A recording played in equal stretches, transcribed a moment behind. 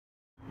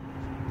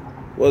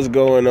What's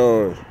going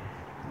on?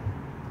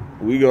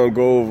 We gonna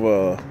go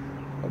over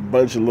a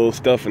bunch of little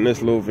stuff in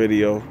this little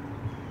video,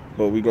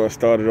 but we gonna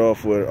start it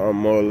off with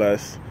more or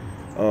less.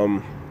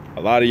 A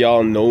lot of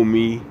y'all know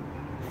me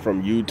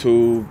from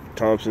YouTube,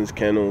 Thompson'S,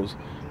 Kennel'S,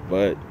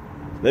 but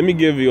let me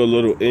give you a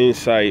little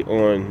insight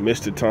on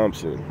Mr.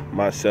 Thompson,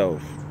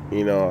 myself.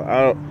 You know,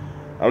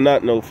 I'm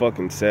not no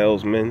fucking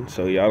salesman,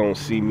 so y'all don't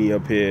see me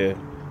up here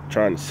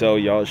trying to sell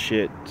y'all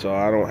shit, so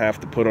I don't have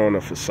to put on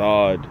a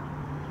facade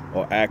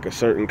or act a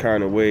certain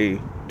kind of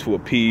way to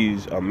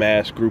appease a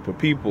mass group of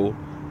people.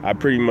 I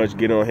pretty much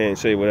get on here and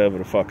say whatever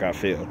the fuck I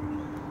feel.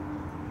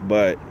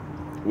 But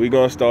we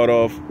gonna start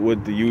off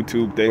with the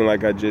YouTube thing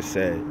like I just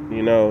said.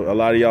 You know, a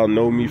lot of y'all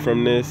know me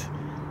from this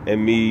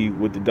and me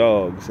with the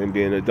dogs and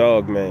being a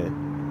dog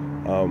man.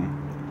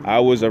 I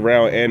was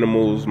around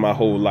animals my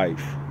whole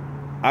life.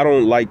 I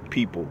don't like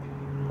people.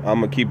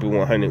 I'm gonna keep it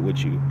 100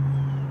 with you.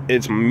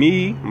 It's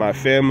me, my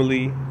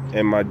family,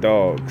 and my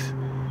dogs.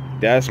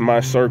 That's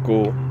my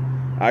circle.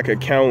 I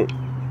could count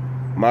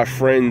my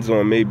friends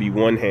on maybe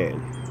one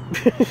hand.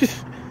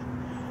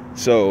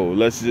 So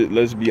let's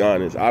be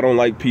honest. I don't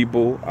like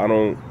people.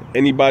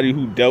 Anybody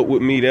who dealt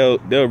with me, they'll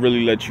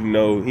really let you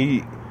know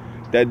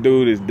that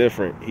dude is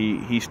different.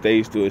 He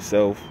stays to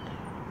himself.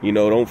 You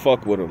know, don't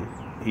fuck with him.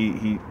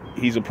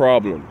 He's a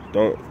problem.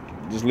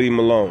 Just leave him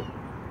alone.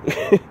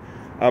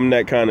 I'm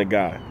that kind of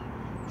guy.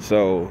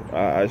 So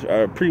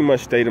I pretty much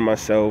stay to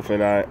myself,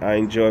 and I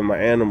enjoy my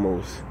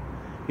animals.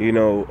 You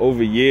know,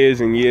 over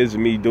years and years of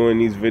me doing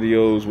these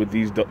videos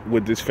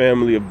with this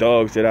family of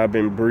dogs that I've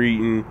been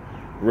breeding,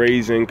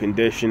 raising,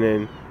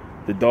 conditioning,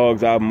 the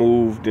dogs I've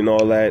moved and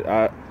all that,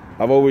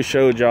 I've always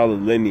showed y'all the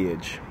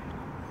lineage,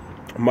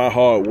 my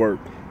hard work.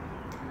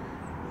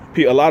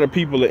 A lot of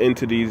people are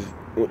into these,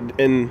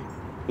 and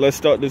let's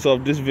start this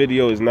off. This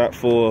video is not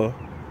for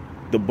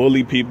the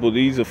bully people.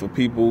 These are for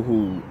people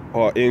who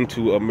are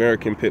into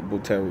American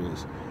Pitbull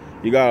Terriers.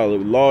 You got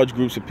large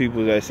groups of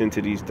people that's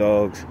into these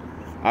dogs.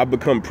 I've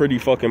become pretty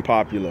fucking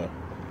popular.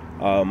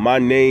 My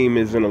name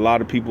is in a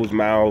lot of people's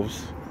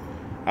mouths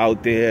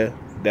out there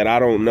that I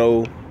don't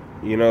know.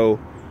 You know,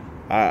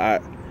 I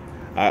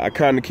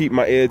kind of keep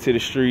my ear to the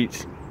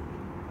streets.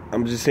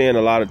 I'm just hearing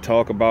a lot of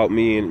talk about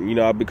me, and you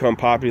know, I've become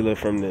popular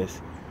from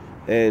this.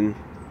 And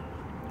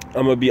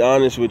I'm gonna be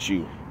honest with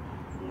you.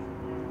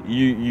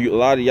 A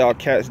lot of y'all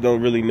cats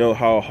don't really know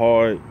how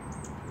hard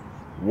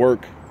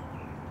work,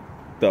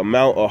 the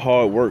amount of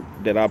hard work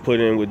that I put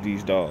in with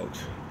these dogs.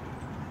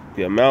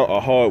 The amount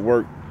of hard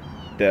work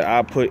that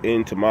I put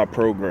into my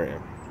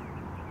program.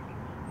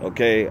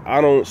 Okay,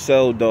 I don't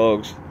sell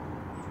dogs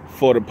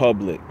for the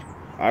public.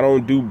 I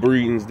don't do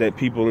breedings that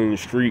people in the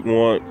street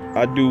want.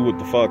 I do what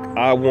the fuck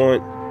I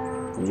want,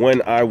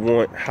 when I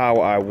want, how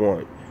I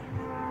want.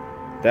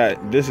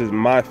 This is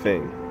my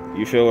thing.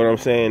 You feel what I'm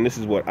saying? This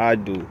is what I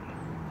do.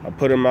 I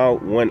put them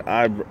out when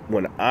I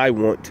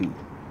want to.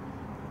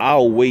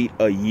 I'll wait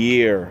a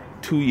year,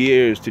 2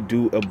 years to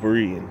do a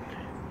breeding.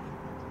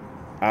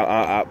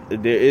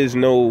 There is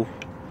no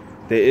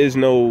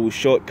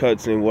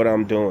shortcuts in what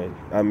I'm doing.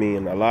 I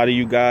mean, a lot of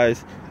you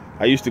guys,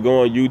 I used to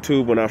go on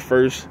YouTube when I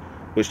first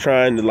was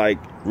trying to,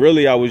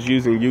 really I was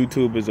using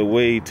YouTube as a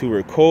way to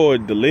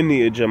record the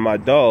lineage of my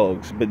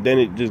dogs, but then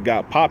it just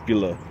got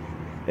popular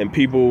and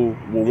people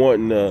were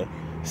wanting to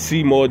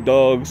see more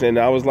dogs, and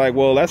I was like,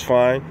 well, that's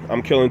fine.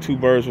 I'm killing two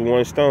birds with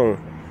one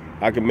stone.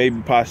 I could maybe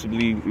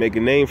possibly make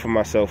a name for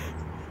myself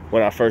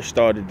when I first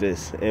started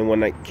this. And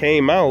when it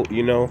came out,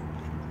 you know,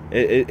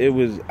 it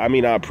was, I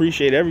mean, I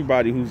appreciate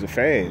everybody who's a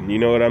fan, you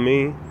know what I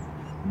mean?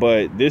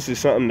 But this is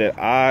something that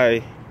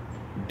I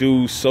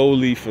do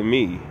solely for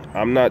me.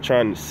 I'm not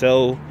trying to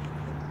sell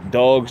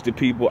dogs to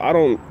people.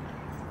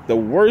 The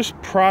worst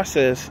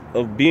process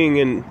of being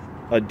in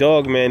a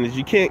dog man is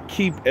you can't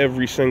keep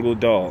every single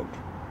dog.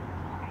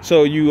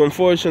 So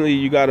unfortunately,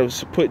 you got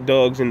to put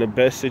dogs in the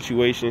best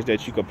situations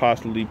that you could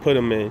possibly put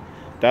them in.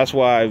 That's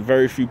why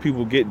very few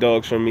people get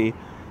dogs from me,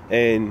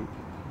 and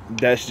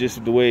that's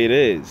just the way it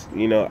is.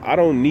 You know, I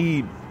don't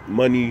need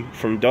money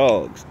from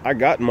dogs. I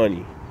got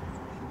money.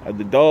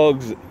 The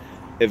dogs,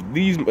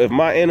 if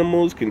my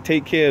animals can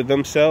take care of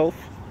themselves,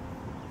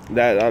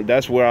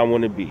 that's where I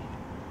want to be.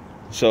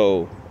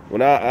 So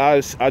when I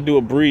do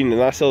a breeding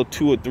and I sell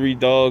 2 or 3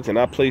 dogs and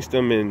I place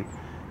them in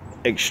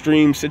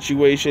extreme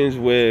situations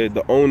where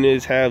the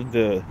owners have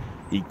the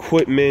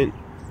equipment,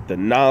 the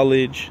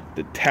knowledge,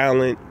 the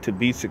talent to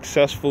be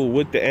successful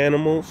with the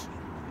animals,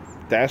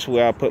 that's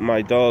where I put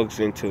my dogs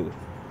into.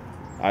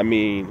 I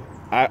mean,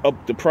 I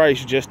upped the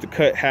price just to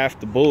cut half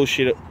the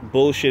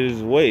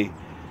bullshitters away,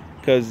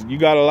 because you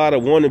got a lot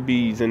of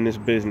wannabes in this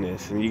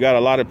business, and you got a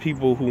lot of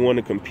people who want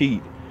to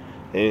compete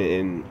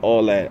and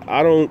all that.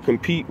 I don't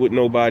compete with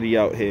nobody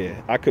out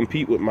here. I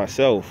compete with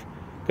myself,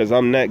 because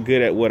I'm not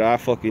good at what I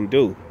fucking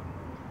do.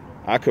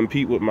 I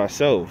compete with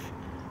myself.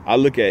 I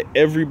look at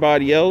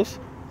everybody else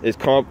is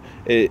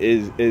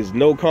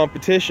no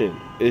competition.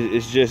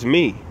 It's just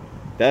me.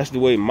 That's the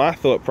way my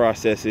thought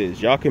process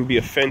is. Y'all can be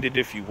offended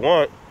if you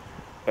want,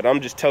 but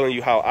I'm just telling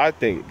you how I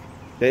think.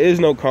 There is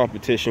no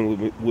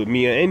competition with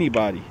me or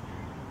anybody.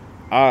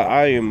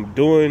 I am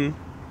doing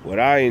what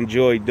I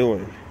enjoy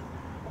doing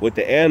with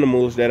the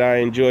animals that I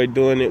enjoy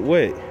doing it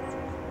with.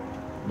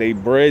 They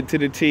bred to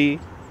the T.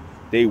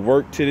 They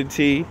work to the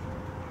T.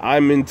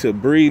 I'm into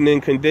breeding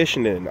and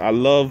conditioning. I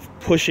love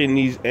pushing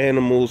these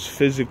animals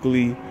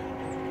physically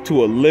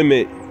to a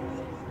limit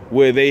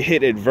where they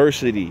hit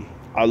adversity.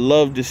 I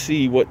love to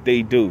see what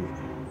they do.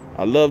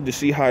 I love to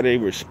see how they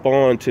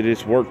respond to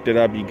this work that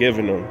I be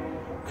giving them,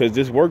 because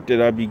this work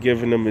that I be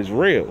giving them is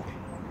real.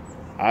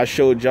 I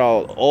showed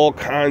y'all all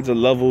kinds of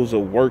levels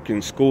of work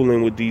and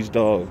schooling with these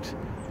dogs.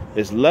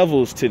 There's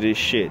levels to this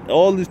shit.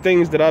 All these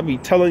things that I be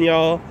telling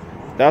y'all,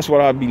 that's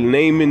what I be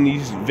naming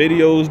these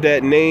videos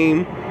that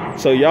name,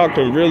 so y'all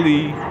can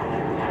really,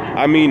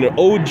 I mean, the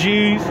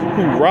OGs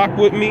who rock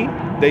with me,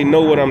 they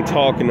know what I'm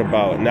talking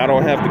about, and I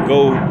don't have to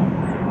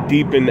go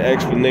deep in the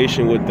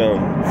explanation with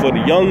them. For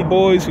the young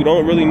boys who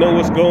don't really know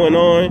what's going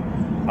on,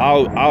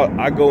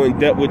 I go in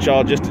depth with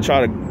y'all just to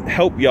try to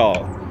help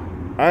y'all.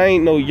 I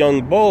ain't no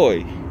young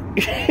boy.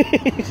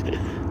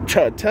 Trying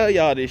to tell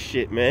y'all this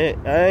shit,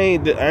 man.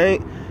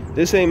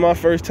 This ain't my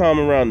first time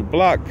around the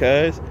block,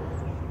 cuz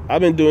I've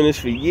been doing this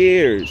for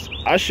years.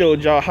 I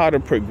showed y'all how to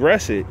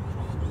progress it.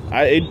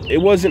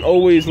 It wasn't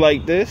always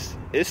like this.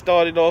 It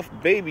started off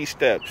baby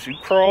steps. You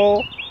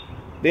crawl,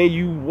 then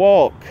you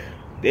walk,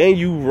 then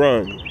you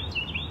run.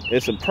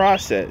 It's a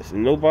process,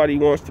 and nobody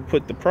wants to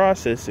put the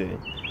process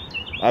in.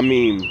 I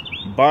mean,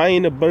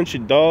 buying a bunch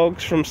of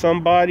dogs from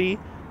somebody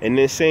and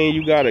then saying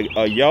you got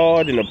a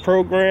yard and a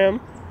program,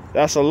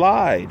 that's a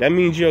lie. That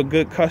means you're a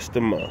good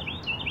customer.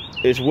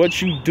 It's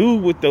what you do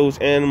with those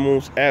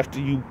animals after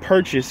you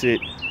purchase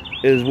it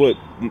is what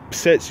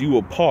sets you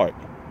apart.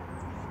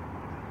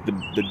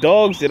 The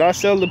dogs that I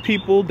sell to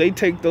people, they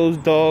take those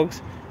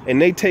dogs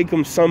and they take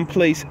them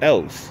someplace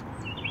else.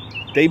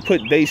 They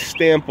put their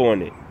stamp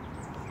on it.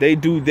 They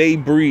do their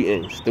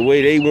breedings the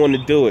way they want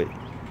to do it.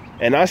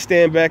 And I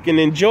stand back and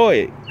enjoy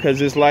it,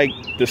 because it's like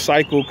the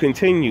cycle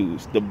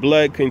continues. The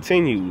blood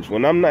continues.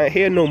 When I'm not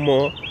here no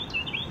more,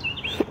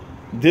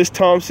 this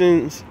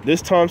Thompson's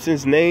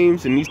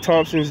names and these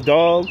Thompson's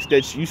dogs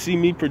that you see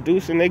me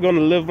producing, they're going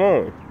to live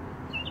on.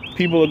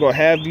 People are going to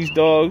have these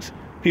dogs.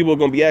 People are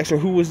going to be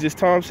asking, who was this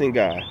Thompson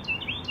guy?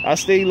 I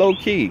stay low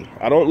key.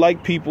 I don't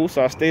like people,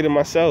 so I stay to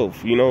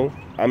myself, you know.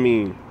 I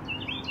mean,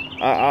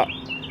 I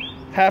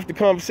half the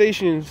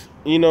conversations,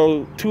 you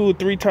know, 2 or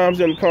 3 times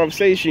in the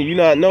conversation, you're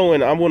not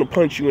knowing, I want to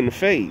punch you in the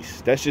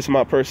face. That's just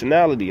my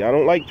personality. I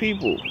don't like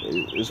people.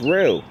 It's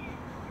real.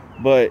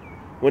 But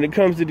when it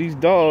comes to these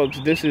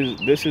dogs, this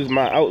is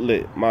my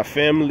outlet, my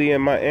family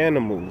and my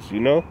animals, you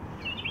know.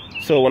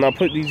 So when I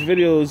put these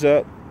videos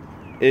up,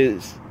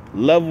 it's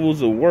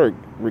levels of work,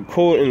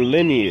 recording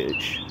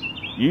lineage.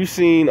 You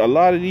seen a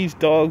lot of these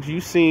dogs,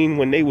 you seen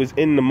when they was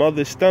in the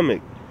mother's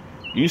stomach.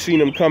 You seen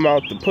them come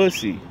out the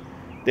pussy.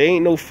 There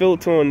ain't no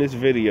filter on this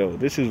video.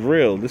 This is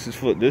real. This is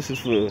for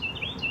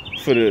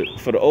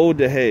the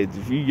older heads.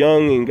 If you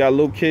young and got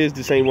little kids,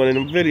 this ain't one of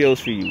them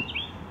videos for you.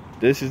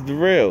 This is the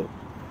real.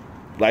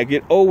 Like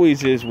it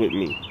always is with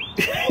me.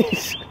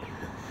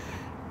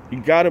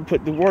 You gotta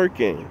put the work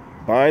in.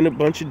 Buying a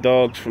bunch of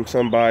dogs from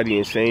somebody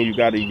and saying you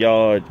got a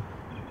yard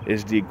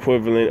is the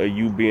equivalent of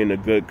you being a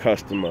good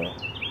customer.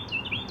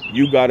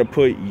 You gotta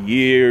put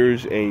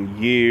years and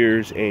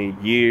years and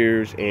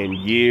years and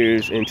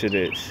years into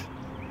this.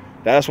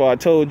 That's why I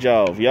told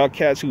y'all, if y'all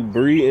cats who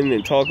breeding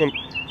and talking,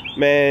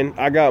 man,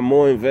 I got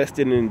more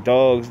invested in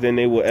dogs than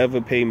they will ever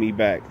pay me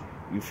back.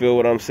 You feel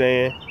what I'm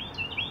saying?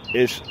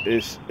 It's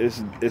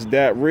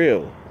that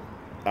real.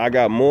 I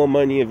got more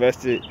money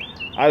invested.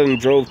 I done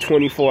drove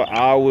 24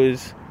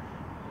 hours,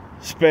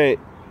 spent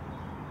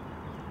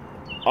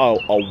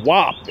a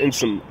whop and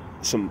some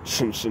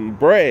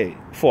bread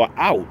for an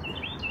out.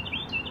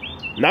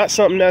 Not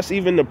something that's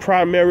even the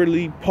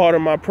primarily part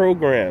of my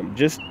program,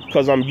 just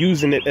because I'm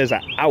using it as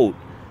an out.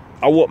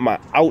 I want my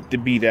out to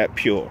be that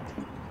pure.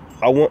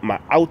 I want my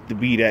out to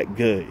be that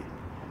good.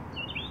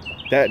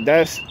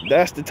 That's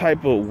the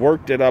type of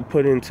work that I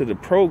put into the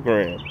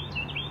program.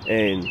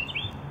 And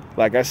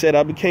like I said,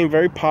 I became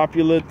very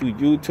popular through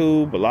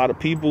YouTube. A lot of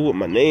people with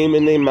my name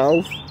in their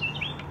mouth.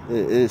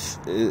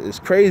 It's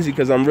crazy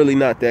because I'm really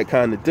not that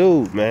kind of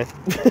dude, man.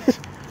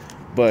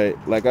 But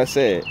like I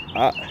said,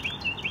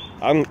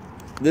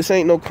 this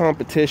ain't no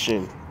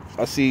competition.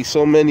 I see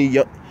so many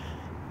young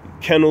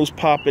kennels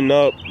popping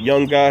up,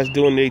 young guys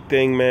doing their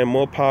thing, man.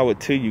 More power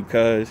to you,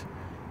 cuz.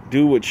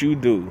 Do what you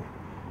do.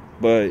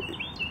 But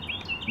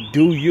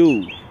do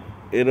you.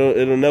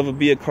 It'll never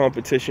be a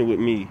competition with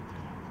me.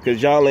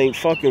 Cause y'all ain't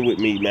fucking with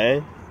me,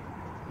 man.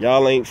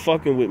 Y'all ain't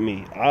fucking with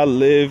me. I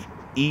live,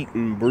 eat,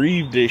 and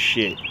breathe this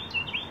shit.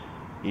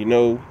 You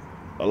know,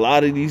 a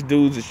lot of these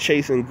dudes is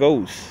chasing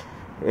ghosts.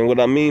 And what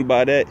I mean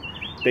by that,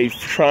 they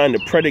trying to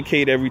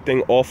predicate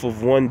everything off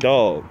of one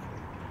dog.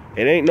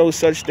 It ain't no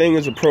such thing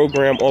as a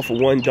program off of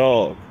one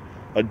dog.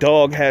 A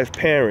dog has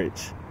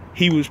parents.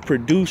 He was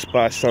produced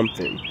by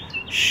something.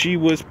 She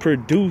was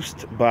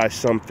produced by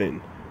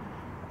something.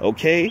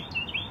 Okay?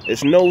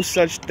 It's no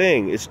such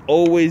thing. It's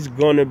always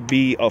gonna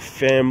be a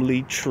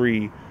family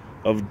tree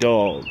of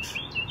dogs.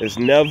 It's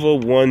never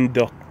one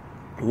dog.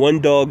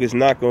 One dog is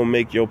not going to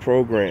make your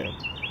program.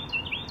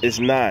 It's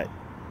not.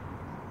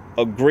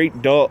 A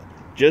great dog,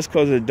 just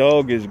because a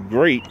dog is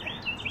great,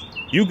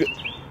 you could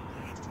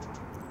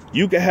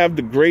have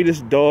the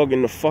greatest dog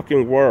in the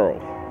fucking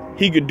world.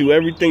 He could do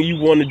everything you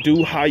want to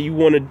do, how you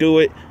want to do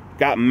it,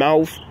 got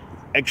mouth,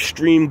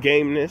 extreme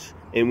gameness,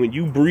 and when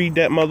you breed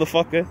that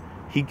motherfucker,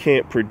 he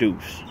can't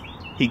produce.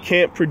 He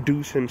can't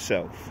produce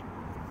himself.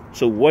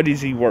 So what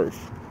is he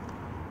worth?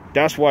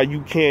 That's why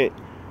you can't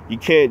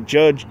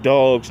judge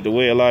dogs the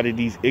way a lot of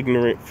these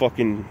ignorant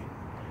fucking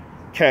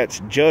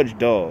cats judge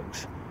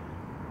dogs.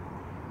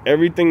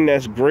 Everything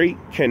that's great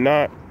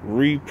cannot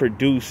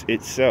reproduce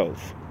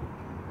itself.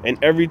 And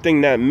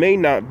everything that may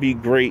not be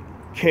great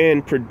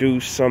can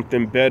produce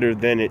something better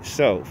than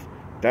itself.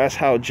 That's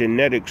how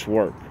genetics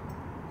work.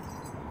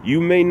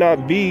 You may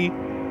not be,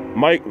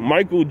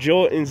 Michael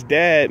Jordan's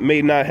dad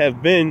may not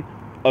have been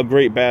a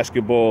great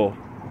basketball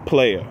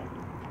player,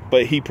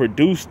 but he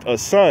produced a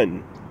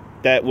son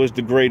that was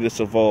the greatest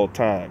of all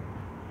time.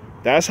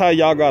 That's how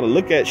y'all gotta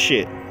look at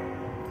shit.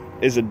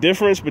 There's a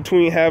difference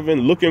between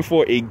looking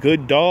for a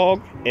good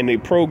dog and a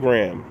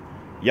program.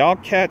 Y'all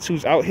cats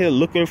who's out here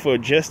looking for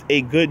just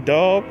a good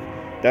dog,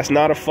 that's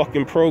not a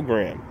fucking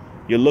program.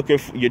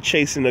 You're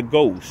chasing a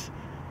ghost.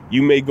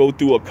 You may go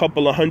through a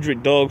couple of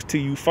 100 dogs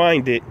till you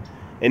find it,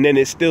 and then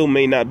it still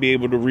may not be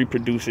able to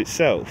reproduce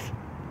itself.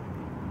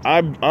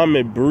 I'm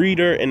a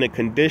breeder and a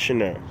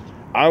conditioner.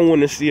 I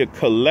want to see a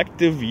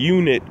collective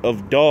unit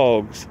of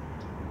dogs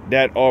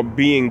that are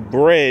being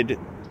bred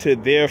to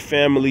their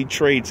family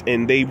traits,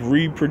 and they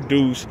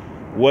reproduce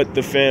what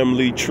the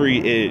family tree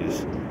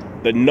is.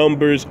 The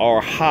numbers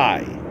are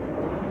high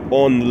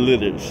on the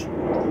litters.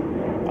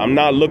 I'm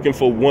not looking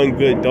for one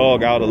good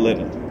dog out of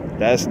litter.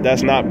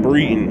 That's not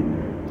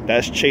breeding.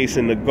 That's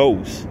chasing the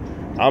ghost.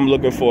 I'm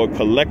looking for a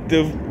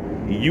collective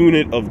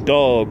unit of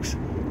dogs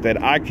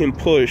that I can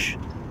push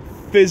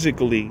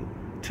physically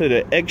to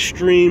the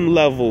extreme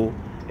level,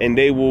 and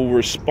they will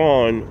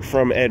respond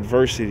from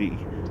adversity.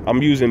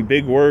 I'm using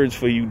big words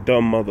for you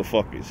dumb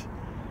motherfuckers.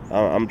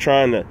 I'm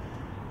trying to,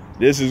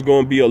 this is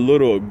going to be a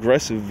little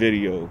aggressive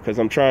video because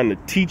I'm trying to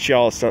teach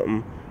y'all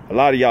something. A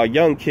lot of y'all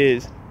young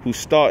kids who's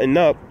starting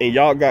up, and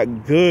y'all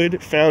got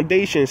good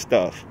foundation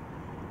stuff,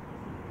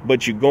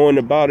 but you're going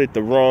about it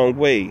the wrong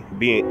way,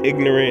 being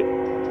ignorant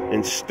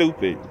and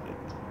stupid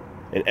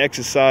and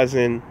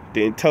exercising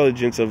the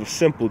intelligence of a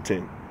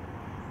simpleton.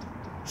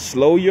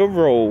 Slow your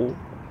roll,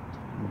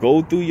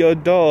 go through your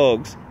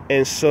dogs,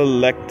 and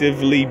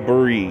selectively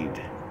breed.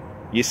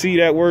 You see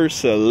that word,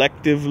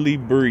 selectively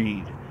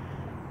breed?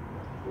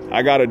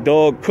 I got a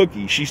dog,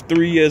 Cookie. She's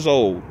 3 years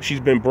old.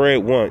 She's been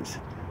bred once.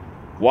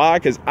 Why?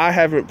 Because I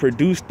haven't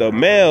produced the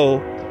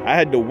male. I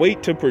had to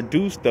wait to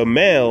produce the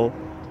male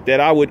that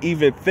I would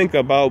even think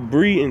about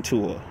breeding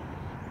to her.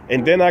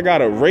 And then I got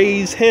to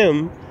raise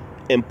him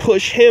and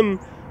push him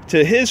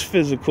to his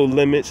physical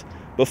limits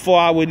before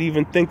I would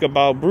even think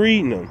about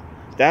breeding him.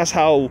 That's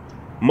how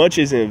much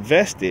is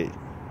invested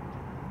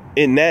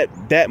in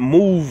that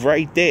move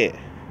right there.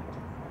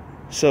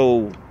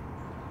 So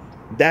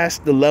that's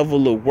the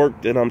level of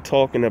work that I'm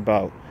talking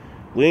about.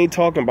 We ain't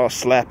talking about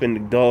slapping the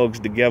dogs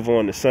together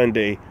on a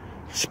Sunday,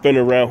 spin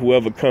around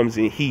whoever comes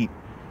in heat,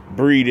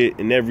 breed it,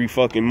 and every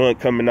fucking month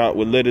coming out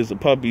with litters of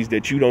puppies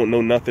that you don't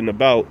know nothing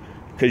about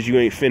because you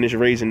ain't finished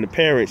raising the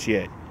parents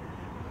yet.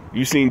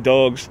 You seen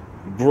dogs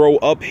grow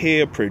up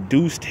hair,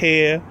 produced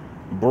hair,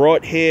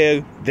 brought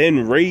hair,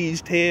 then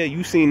raised hair.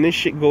 You seen this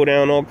shit go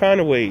down all kind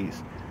of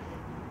ways.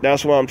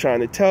 That's why I'm trying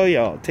to tell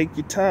y'all, take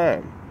your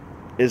time.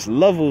 It's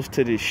levels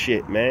to this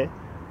shit, man.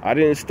 I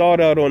didn't start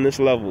out on this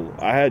level.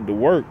 I had to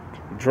work,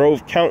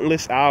 drove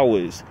countless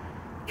hours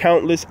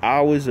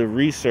of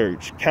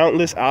research,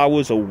 countless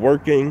hours of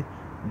working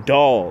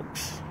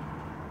dogs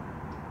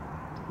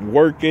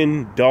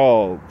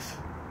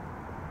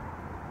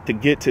to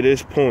get to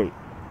this point.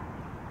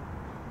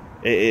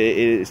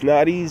 It's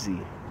not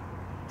easy.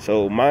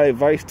 So my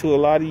advice to a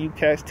lot of you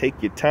cats,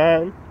 take your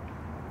time,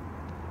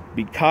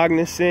 be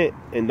cognizant,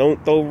 and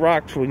don't throw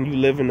rocks when you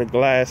live in a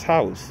glass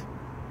house.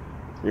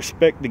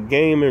 Respect the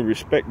game and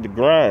respect the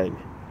grind,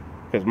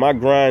 because my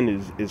grind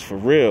is for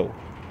real.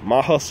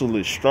 My hustle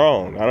is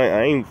strong.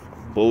 I ain't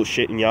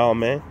bullshitting y'all,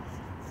 man.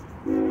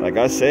 Like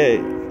I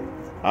said,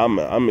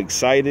 I'm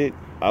excited.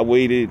 I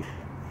waited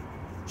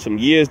some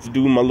years to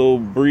do my little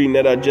breeding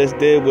that I just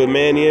did with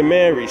Manny and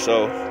Mary,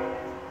 so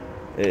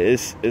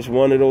it's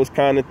one of those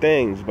kind of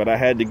things. But I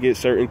had to get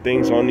certain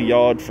things on the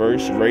yard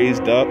first,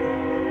 raised up.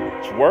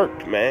 It's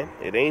work, man.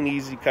 It ain't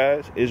easy,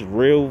 guys. It's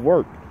real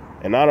work.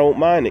 And I don't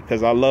mind it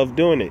because I love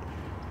doing it.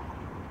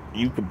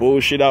 You could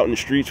bullshit out in the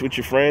streets with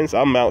your friends.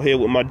 I'm out here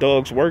with my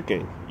dogs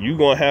working. You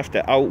gonna have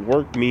to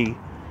outwork me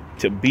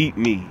to beat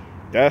me.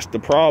 That's the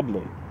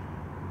problem.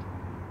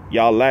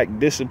 Y'all lack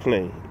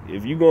discipline.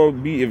 If you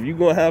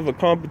gonna have a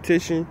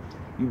competition,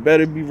 you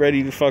better be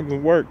ready to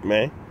fucking work,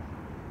 man.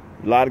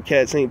 A lot of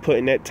cats ain't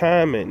putting that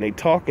time in. They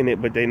talking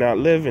it, but they not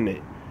living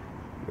it.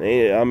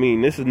 I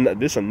mean,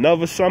 this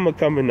another summer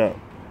coming up.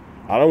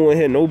 I don't want to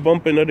hear no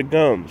bumping of the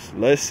gums.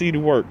 Let's see the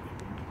work.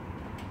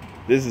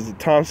 This is the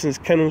Thompson'S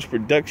Kennel'S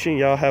production.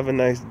 Y'all have a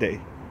nice day.